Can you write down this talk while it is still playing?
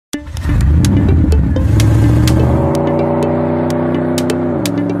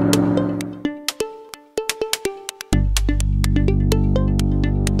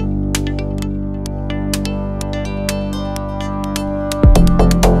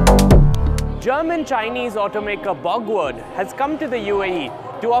German-Chinese automaker Borgward has come to the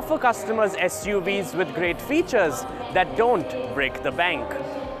UAE to offer customers SUVs with great features that don't break the bank.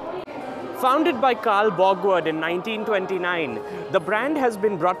 Founded by Carl Borgward in 1929, the brand has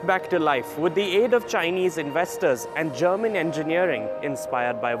been brought back to life with the aid of Chinese investors and German engineering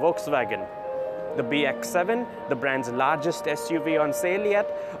inspired by Volkswagen. The BX7, the brand's largest SUV on sale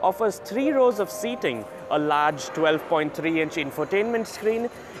yet, offers 3 rows of seating, a large 12.3-inch infotainment screen,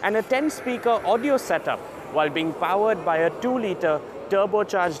 and a 10-speaker audio setup, while being powered by a 2-liter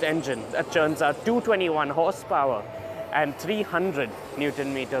turbocharged engine that churns out 221 horsepower and 300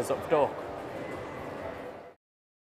 Newton meters of torque.